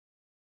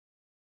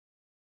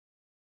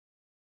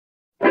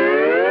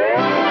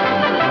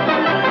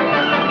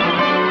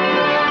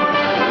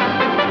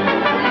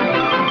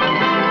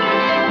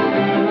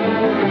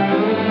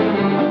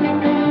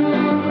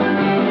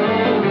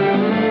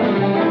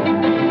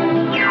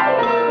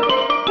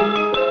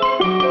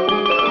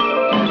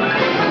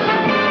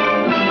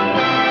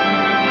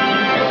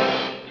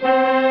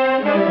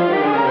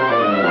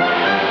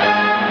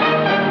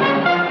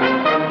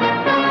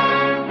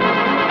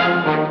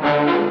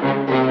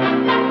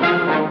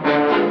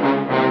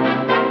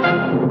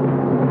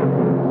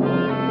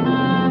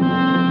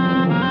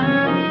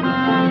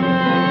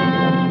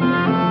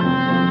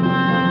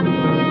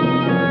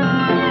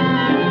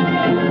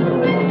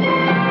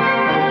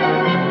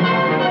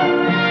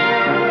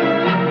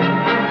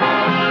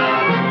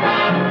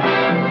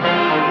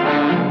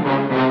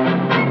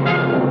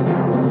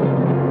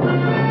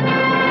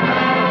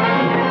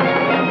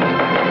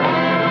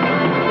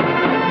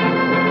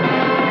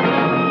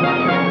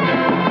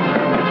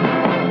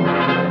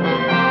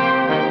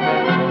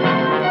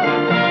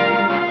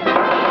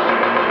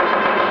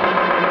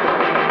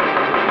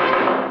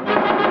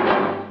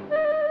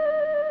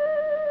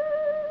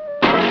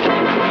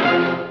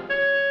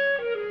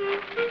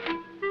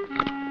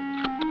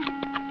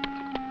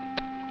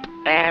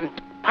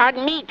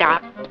Pardon me,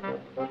 Doc.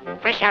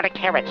 Fresh out of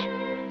carrots.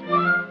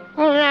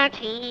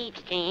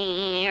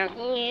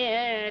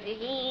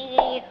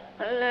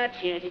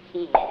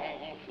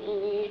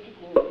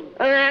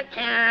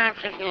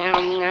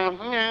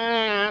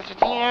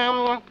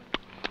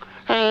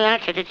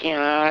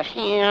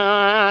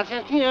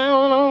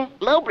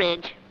 Low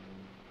bridge.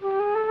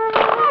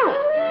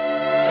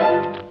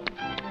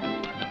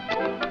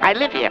 I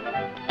live here.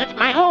 It's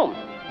my home.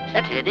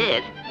 That's what it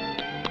is.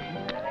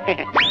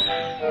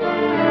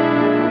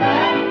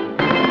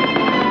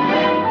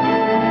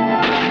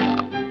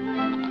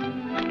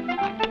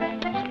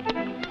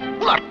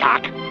 Look,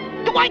 Doc.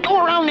 Do I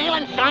go around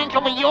nailing signs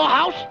over your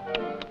house?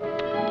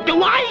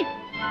 Do I?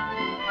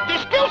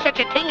 There's still such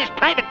a thing as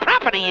private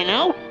property, you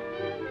know.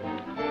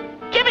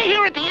 Did you ever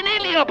hear of the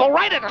inalienable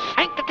right of the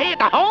sanctity of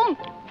the home?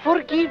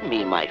 Forgive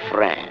me, my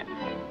friend.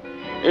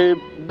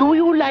 Do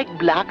you like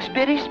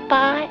blackberry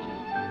pie?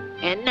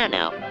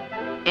 No.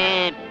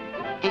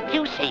 Did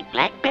you say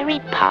blackberry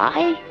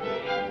pie?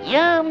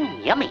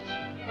 Yum, yummy.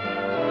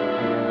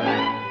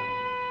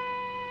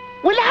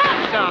 We'll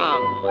have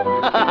some.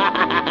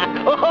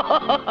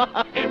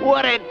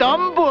 What a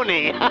dumb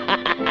bunny.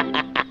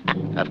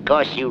 Of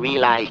course you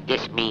realize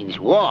this means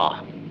war.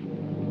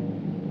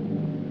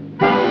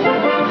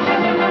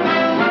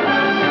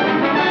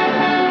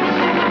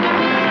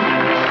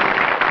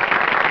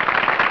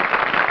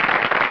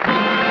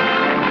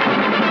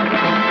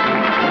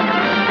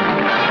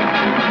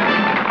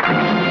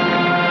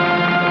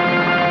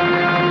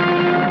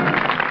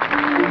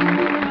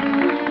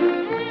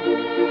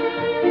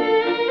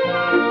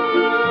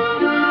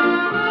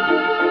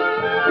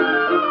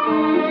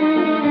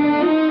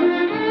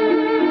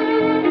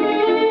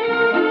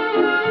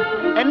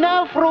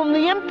 From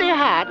the empty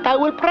hat, I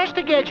will press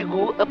the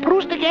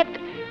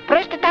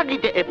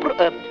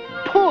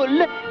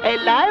pull a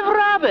live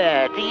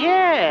rabbit,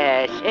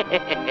 yes.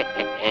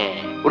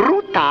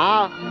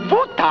 Ruta,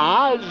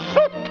 vuta,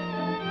 zut,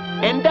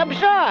 and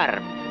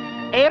observe,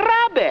 a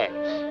rabbit,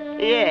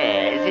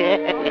 yes.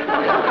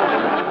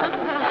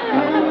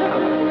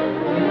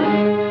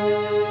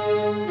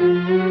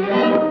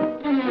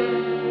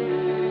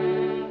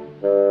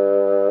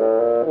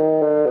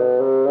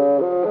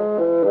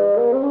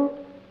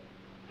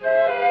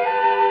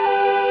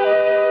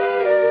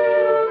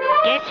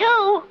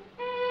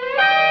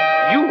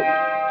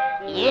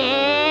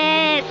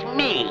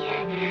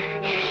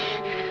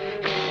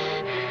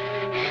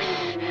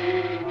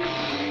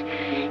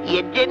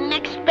 You didn't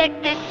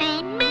expect to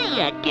see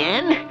me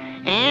again,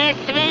 eh,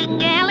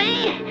 Svengali?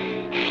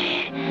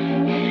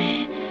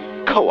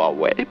 Go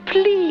away,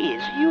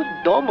 please, you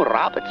dumb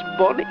rabbit's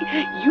bunny.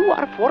 You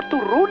are for to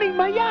ruining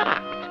my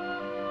yacht.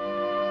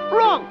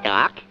 Wrong,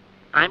 Doc.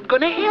 I'm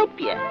gonna help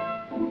you.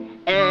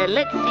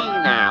 Let's see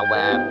now.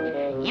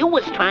 You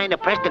was trying to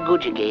pull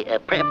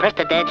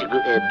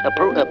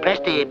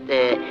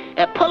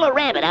a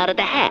rabbit out of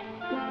the hat.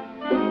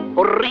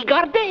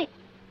 Regardez.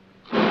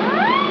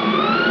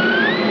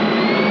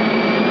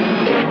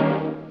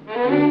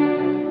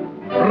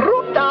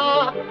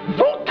 Ruta,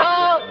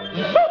 vuta,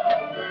 zut.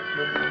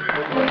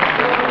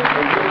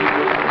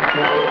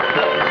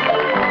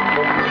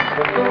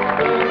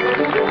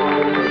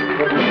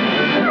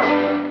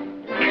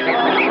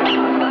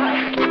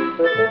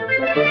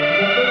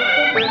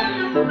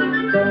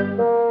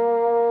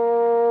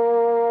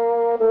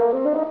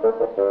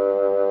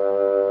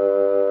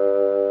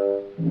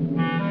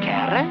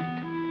 Carrot?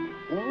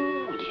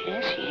 Oh,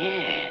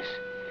 yes.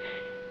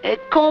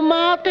 Come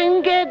out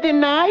and get the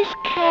nice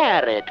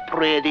carrot,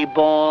 pretty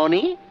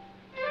Bonnie.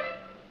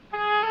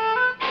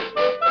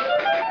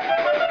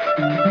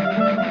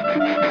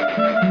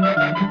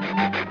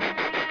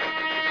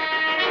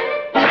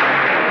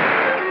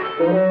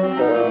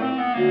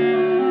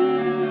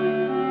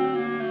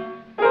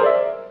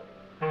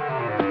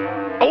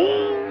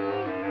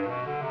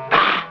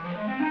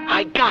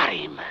 I got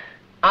him.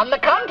 On the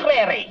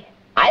contrary,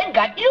 I've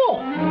got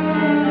you.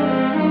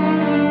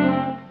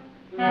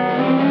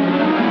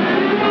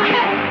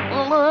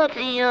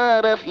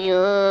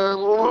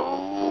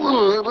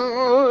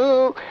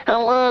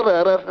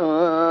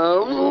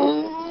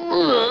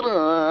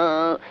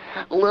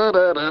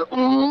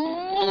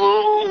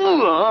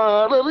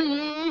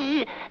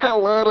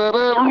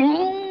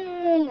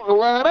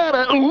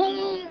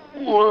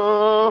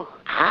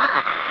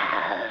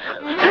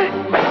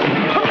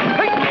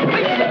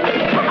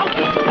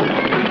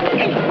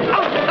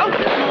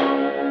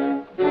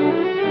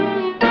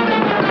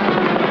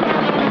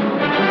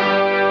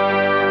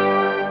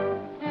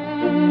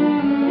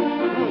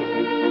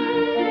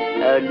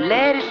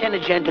 Ladies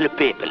and gentle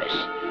peoples,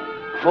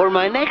 for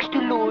my next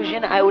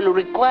illusion, I will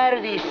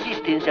require the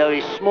assistance of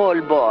a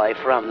small boy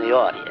from the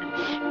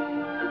audience.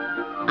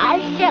 I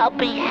shall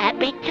be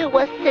happy to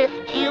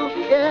assist you,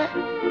 sir.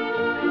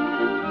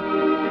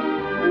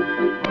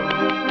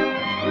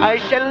 I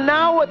shall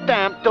now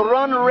attempt to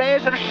run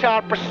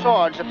razor-sharp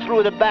swords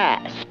through the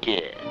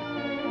basket.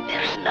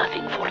 There's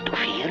nothing for to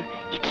fear.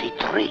 It's a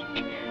trick.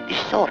 The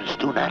swords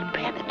do not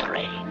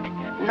penetrate.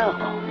 No.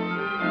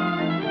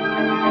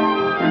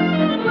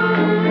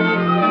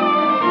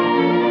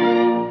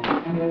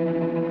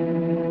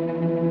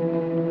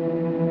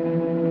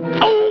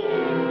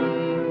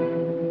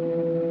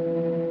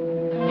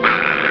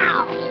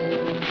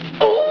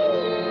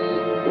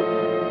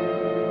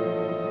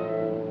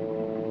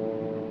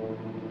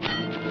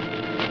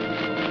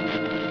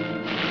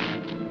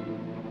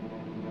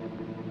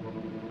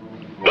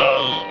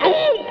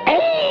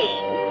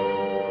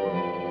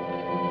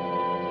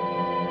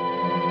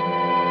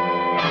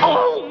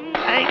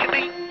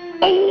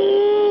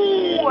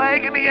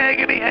 agony,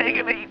 agony,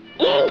 agony.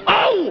 Oh,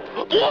 oh,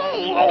 oh,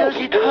 oh. Does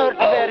it hurt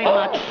very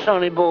much,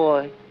 sonny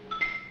boy?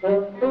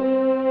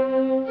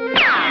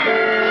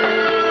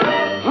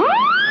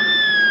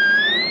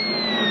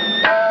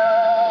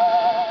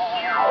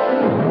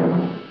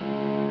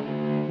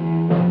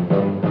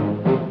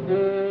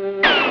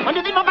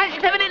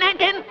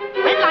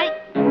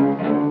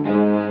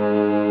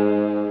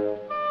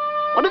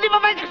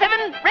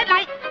 Red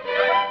light.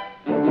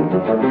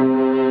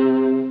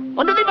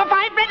 1, 2, 3, 4,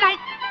 5, red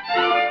light.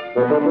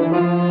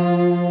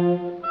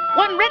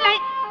 1, red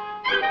light.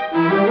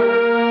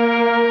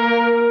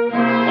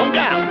 En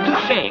garde,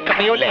 touché,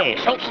 cabriolet,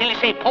 sauf s'il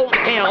laissait pommes de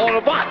terre au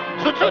revoir.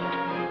 Zout, zout.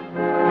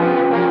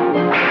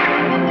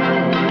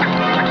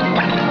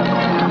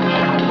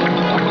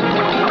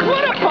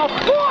 What a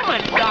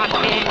performance,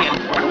 D'Artagnan!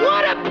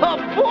 What a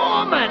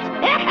performance!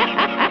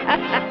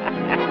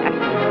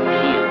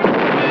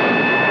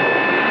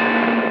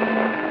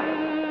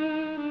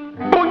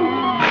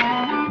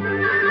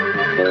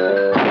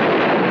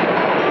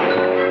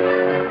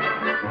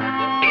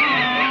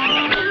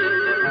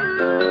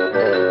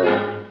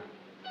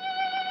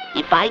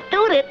 If I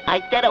do it, I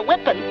get a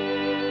weapon.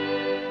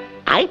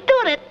 I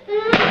do it.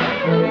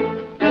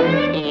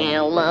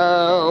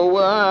 Hello,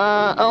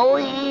 oh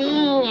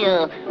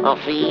yeah,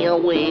 I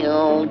feel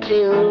well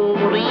to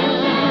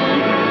read.